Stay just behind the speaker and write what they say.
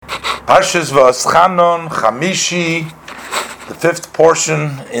Parshas Va'aschanon Chamishi, the fifth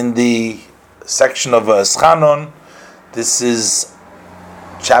portion in the section of Va'aschanon. This is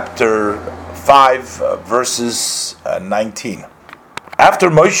chapter 5, verses 19. After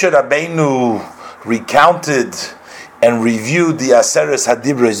Moshe Rabbeinu recounted and reviewed the Aseres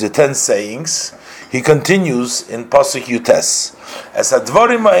Hadibros, the 10 sayings, he continues in Pasuk Yutes. As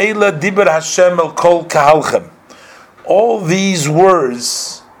Hadvarim Ha'ela Diber Hashem El Kol Kahalchem. All these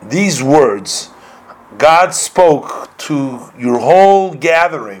words, God spoke to your whole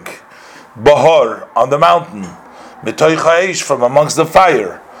gathering, Bahar, on the mountain, Mitoich Ha'esh, from amongst the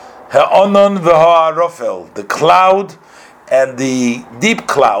fire, Ha'onon v'ha'arofel, the cloud and the deep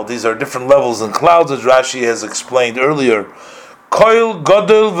cloud. These are different levels in clouds, as Rashi has explained earlier. Koil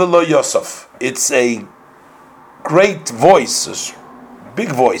Godel v'lo Yosef. It's a great voice, a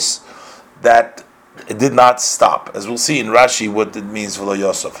big voice, that it did not stop. As we'll see in Rashi what it means v'lo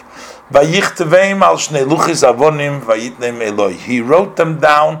Yosef. Vayichteveim al shnei luchis avonim vayitnem Eloi. He wrote them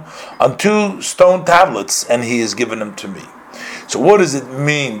down on 2 stone tablets, and he has given them to me. So what does it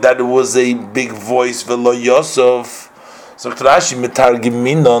mean that it was a big voice v'lo Yosef? So Rashi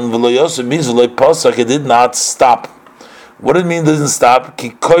mitargiminon v'lo Yosef means v'lo posach. It did not stop. What does it mean? It doesn't stop.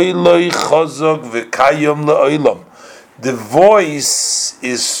 Ki koiloi chazok v'kayom le'olam. The voice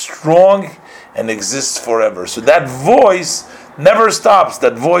is strong and exists forever. So that voice never stops.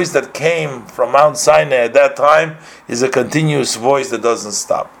 That voice that came from Mount Sinai at that time is a continuous voice that doesn't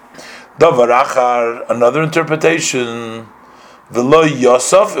stop. Davar achar, another interpretation, V'lo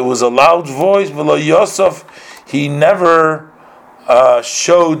Yosef, it was a loud voice. V'lo Yosef, he never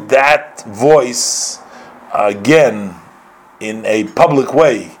showed that voice again in a public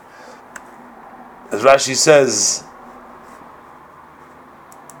way. As Rashi says,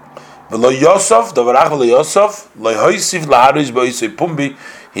 V'lo Yosef, Davarach v'lo Yosef, lo hoisiv laharish ba'isei pumbi.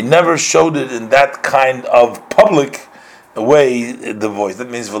 He never showed it in that kind of public way, the voice. That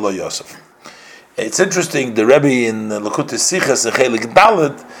means v'lo Yosef. It's interesting, the Rebbe in Lekutei Sichos in Chelik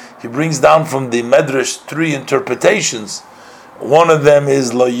Dalet, he brings down from the Medrash 3 interpretations. One of them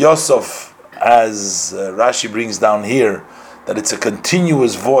is lo Yosef, as Rashi brings down here, that it's a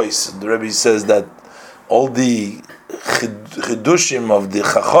continuous voice. The Rebbe says that all the chidushim of the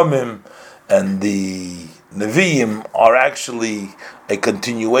Chachomim and the Nevi'im are actually a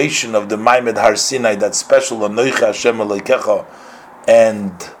continuation of the Maimed Har Sinai, that special Anoicha Hashem Elokecha,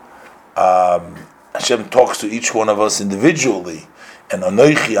 and Hashem talks to each one of us individually. And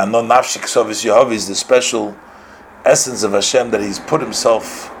Anoichi Anon Nafshik Sovis Yehovah is the special essence of Hashem that He's put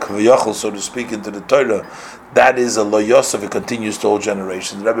Himself, Kaviyachol, so to speak, into the Torah. That is a Lo Yosef. It continues to all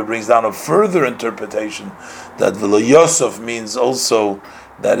generations. The Rebbe brings down a further interpretation that the Lo Yosef means also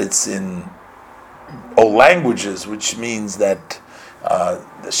that it's in all languages, which means that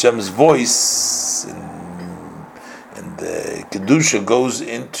Hashem's voice in the Kedusha goes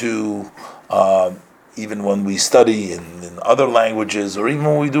into even when we study in other languages, or even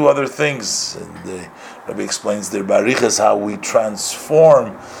when we do other things. And the Rebbe explains there Barichas how we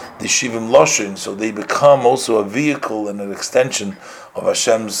transform the Shivim Loshin, so they become also a vehicle and an extension of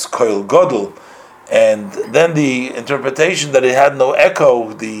Hashem's Koil Godel. And then the interpretation that it had no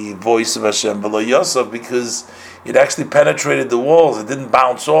echo, the voice of Hashem, V'lo Yosef, because it actually penetrated the walls. It didn't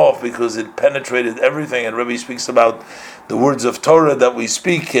bounce off because it penetrated everything. And Rebbe speaks about the words of Torah that we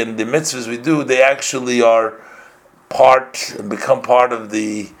speak and the mitzvahs we do. They actually are part and become part of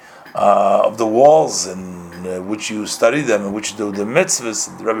the walls in which you study them and which you do the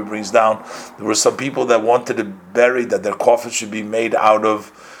mitzvahs. The Rebbe brings down, there were some people that wanted to bury, that their coffin should be made out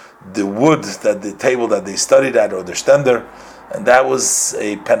of the wood, that the table that they studied at, or their stender, and that was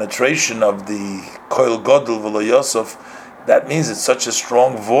a penetration of the Koil Godel V'lo Yosef. That means it's such a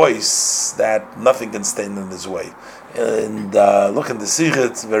strong voice that nothing can stand in his way. And look in the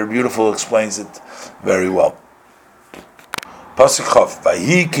Sichot, very beautiful, explains it very well. Pasuk Chof,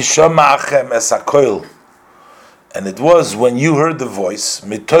 Vayi kishama achem es hakoil. And it was when you heard the voice,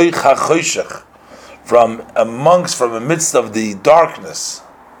 mitoich hachoshech, from amidst of the darkness,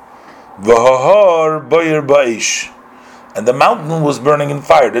 v'hahar boyer ba'ish, and the mountain was burning in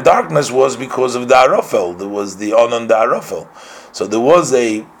fire. The darkness was because of the Arofel. There was the Onon the Arofel. So there was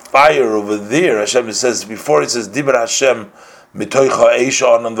a fire over there. Hashem says, before it says, Dibra Hashem mitoich ha'esh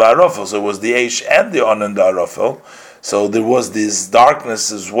Onon v'Arofel. So it was the Eish and the Onon the Arofel. So there was this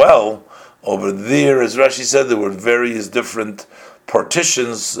darkness as well over there. As Rashi said, there were various different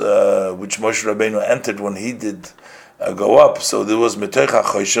partitions which Moshe Rabbeinu entered when he did go up. So there was Mitoich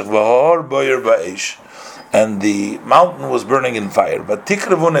HaChoshech v'ha'or boyer ba'esh, and the mountain was burning in fire. But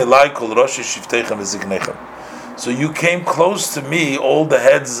Tikrevun Elai kol Rosh Shiftechem v'Zignechem. So you came close to me, all the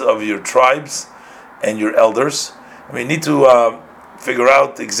heads of your tribes and your elders. We need to figure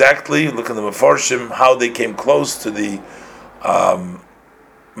out exactly, look at the Mefarshim, how they came close to the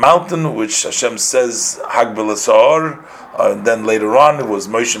mountain, which Hashem says Hag B'Lasar, and then later on it was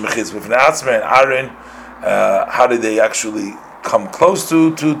Moshe Mechitz B'fnei Atzmei and Aaron. How did they actually come close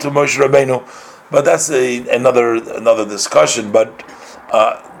to Moshe Rabbeinu? But that's another discussion. But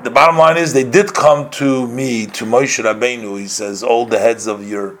the bottom line is they did come to me, to Moshe Rabbeinu. He says all the heads of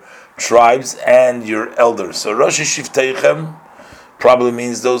your tribes and your elders. So Rosh Shiftechem probably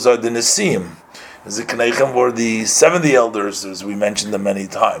means those are the Nesim. Zikneichem were the 70 elders, as we mentioned them many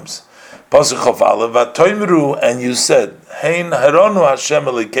times. Pasuk Chof Aleph, Vatoimru, and you said, Hein Haronu Hashem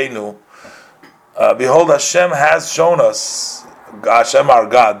Elokeinu, behold, Hashem has shown us, Hashem our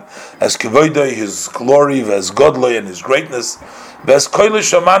God, as Kivoidoi, His glory, as Godloi and His greatness, Ves Koile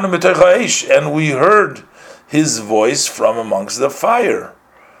Shamanu Mitoch Ha'esh, and we heard His voice from amongst the fire.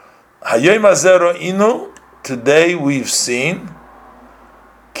 Hayom Hazeh Ro'inu, today we've seen,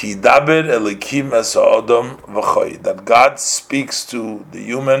 Ki daber elikim es ha'odom v'choy, that God speaks to the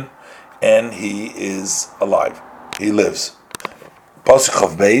human and he is alive. He lives. Pasuk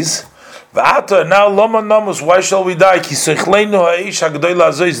of Beis. V'ata, now loma namus, why shall we die? Ki sochleinu ha'ish ha'gdoila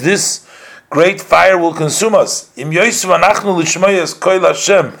azois, this great fire will consume us. Im yoysu anachnu l'shmoyes koil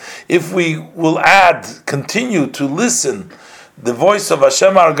Hashem, if we will continue to listen the voice of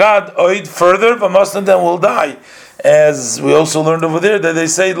Hashem our God, oid further, v'mosna, then we'll die. As we also learned over there, that they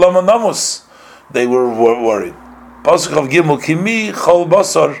say Lama Namus, they were worried. Pasuk of Gimel, Kimi Chol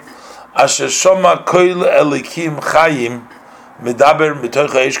Basar, Asher Shoma Koil Elikim Chayim, Medaber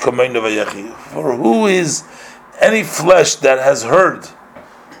Mitoch Ha'esh Komeinu Vayechi. For who is any flesh that has heard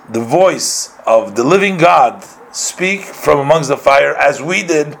the voice of the living God speak from amongst the fire, as we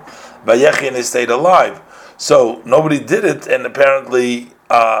did, Vayechi, and they stayed alive. So nobody did it, and apparently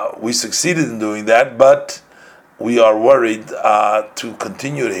we succeeded in doing that, but we are worried to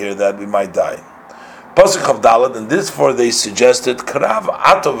continue to hear that we might die. Pasuk of Dalet, and this for they suggested, Krav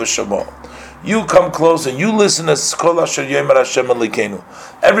Atov V'Shamo. You come close and you listen as Kol Asher Yomer Hashem Elokeinu.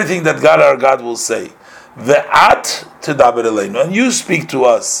 Everything that God our God will say. Ve'at Tedaber Eleinu, and you speak to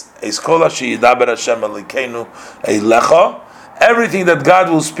us. Es Kol Asher Yedaber Hashem Elokeinu Eilecha. Everything that God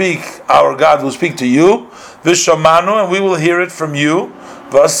will speak, our God will speak to you. V'Shamanu, and we will hear it from you.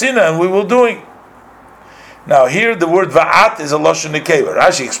 V'Asina, and we will do it. Now here the word va'at is a lashon nekeva.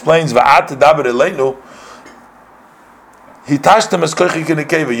 Rashi explains va'at daber eleinu. Hitashtem es kochik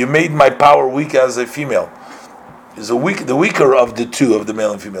nekeva. You made my power weak as a female. Is the weaker of the two, of the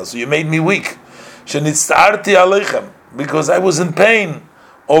male and female. So you made me weak. Shenitzarti aleichem, because I was in pain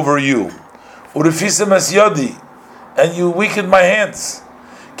over you. Urefisem es yodi, and you weakened my hands.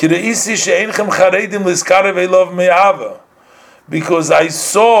 Kireisi she'einchem charedim liskarev elov me'ava. Because I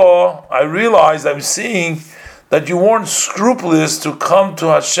realized, I'm seeing that you weren't scrupulous to come to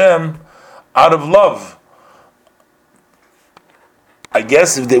Hashem out of love. I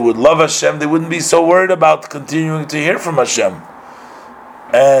guess if they would love Hashem, they wouldn't be so worried about continuing to hear from Hashem.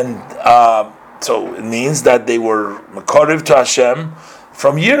 And so it means that they were mekarev to Hashem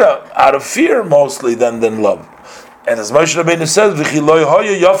from yira, out of fear mostly, than love. And as Moshe Rabbeinu says,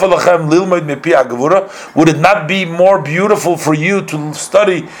 would it not be more beautiful for you to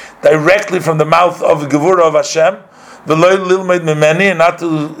study directly from the mouth of the Gevurah of Hashem, and not to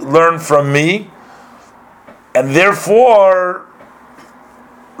learn from me? And therefore,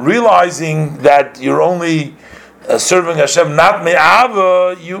 realizing that you're only serving Hashem, not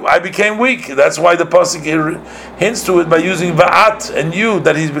me'ava, I became weak. That's why the pasuk here hints to it by using va'at and you,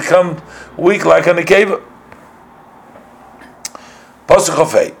 that he's become weak like a nekeva. But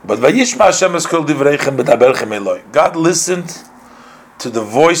God listened to the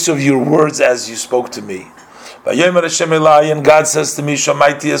voice of your words as you spoke to me. And God says to me, I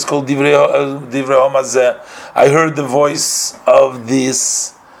heard the voice of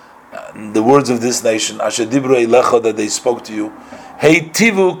this, the words of this nation, that they spoke to you.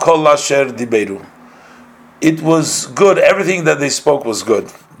 It was good, everything that they spoke was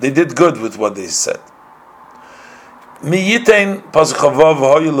good. They did good with what they said. And this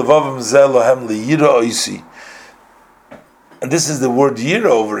is the word yira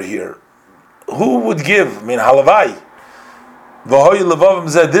over here. Who would give? I mean, halavai.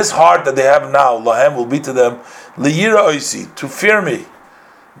 This heart that they have now, lahem, will be to them liyira oisi, to fear me.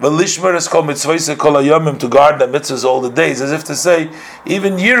 Velishmer is called mitzvah kol hayomim, to guard the mitzvahs all the days, as if to say,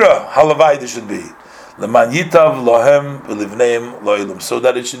 even yira halavai there should be. Leman yitav lahem v'livneim lo'ilam, so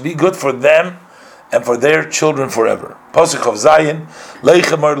that it should be good for them and for their children forever. Pasuk of Zayin,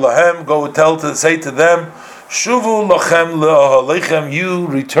 Leichamar lahem, say to them, Shuvu lochem le'ahalechem, you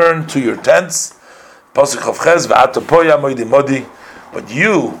return to your tents. Pasuk Chavches, v'atapoya moidi modi, but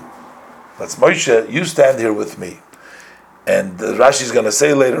you, that's Moshe, you stand here with me. And Rashi is going to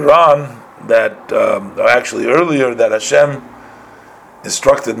say later on that, or actually earlier, that Hashem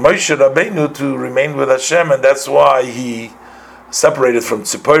instructed Moshe Rabbeinu to remain with Hashem, and that's why he separated from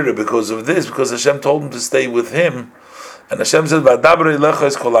Tzipora because of this, because Hashem told him to stay with him. And Hashem said, "V'adabrei lecha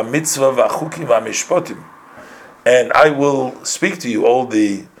es kol hamitzvah v'achukim v'amishpotim," and I will speak to you all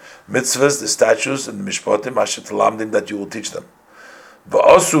the mitzvahs, the statutes, and the mishpotim, asher talamdim, that you will teach them.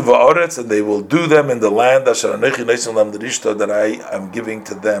 Va'asu va'oretz, and they will do them in the land asher anochi nosen lam l'rishta, that I am giving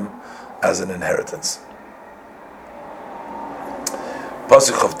to them as an inheritance.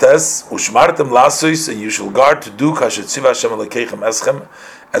 Pasuk Chavtes, Ushmartem lasois, and you shall guard to do kasher tziva Hashem Elokeichem eschem,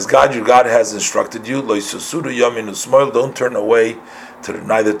 as God your God has instructed you. Lo yisosuru yamin usmoil, don't turn away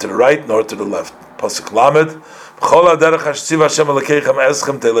neither to the right nor to the left. Pasuk Lamed, B'chol haderech asher tziva Hashem Elokeichem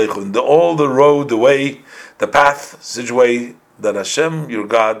eschem teilechu, in all the road, the way, the path, such way that Hashem your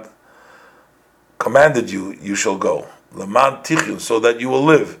God commanded you, you shall go. Leman tichyu, so that you will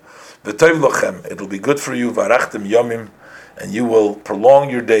live. V'tov lochem, it will be good for you. V'arachtem yomim, and you will prolong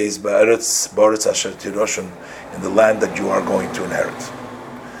your days ba'aretz asher tiroshon, in the land that you are going to inherit.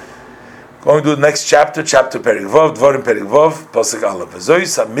 Going to the next chapter Perek Vav, Dvarim Perek Vav, Pasuk Aleph.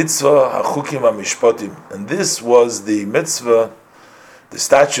 V'zois ha-mitzvah ha-chukim ha-mishpotim, and this was the mitzvah, the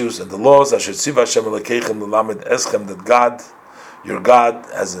statutes and the laws asher tziva Hashem Elokeichem l'lamed eschem, that God, your God,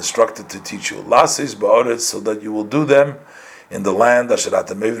 has instructed to teach you. Lasis ba'aretz, so that you will do them in the land asher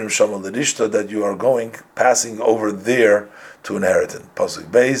atem mevrim shama l'rishta, that you are passing over there to inherit it.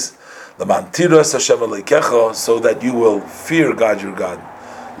 Pasuk Beis, Laman tiras Hashem Elokecha, so that you will fear God your God.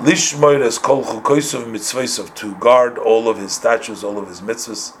 Lishmoir es kol chukosav mitzvahs, to guard all of his statutes, all of his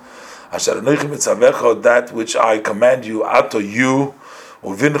mitzvahs. Asher anochi mitzavecha, that which I command you, ato you,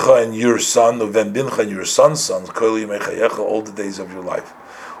 uvincha and your son, uven bincha and your son's sons, kol yimei chayecha, all the days of your life.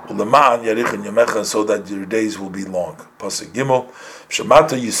 Uleman yarich yamecha, so that your days will be long. Pasuk Gimel,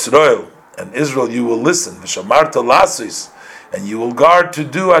 Shamarta Yisrael, and Israel you will listen. V'shamarta lasis, and you will guard to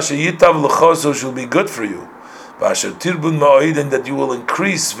do asher yitav l'cho, so shall be good for you. V'asher tirbun ma'oid, and that you will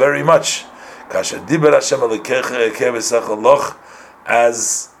increase very much. Kasher diber Hashem Elokecha ekeh v'sach loch,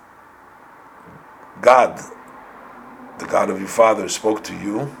 as God, the God of your father, spoke to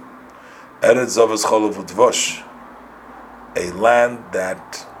you. Eretz zavas cholav u'dvosh, a land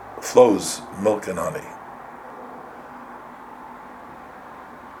that flows milk and honey.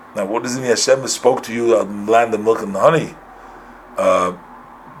 Now, what does it mean? Hashem spoke to you on land of milk and honey.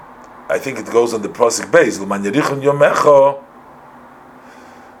 I think it goes on the Pasuk Beis. L'man yerichon yomecho.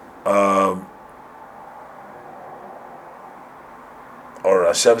 Or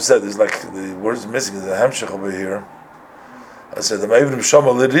Hashem said, there's like the words missing. There's a hemshech over here. I said, the mevrim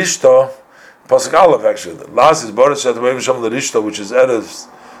shama l'rishta. Pasuk Aleph, actually. The last is Baruch Shat mevrim shama l'rishta, which is Eretz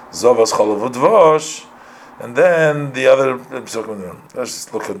zavas cholav u'dvosh. And then the other, let's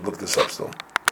just look this up still.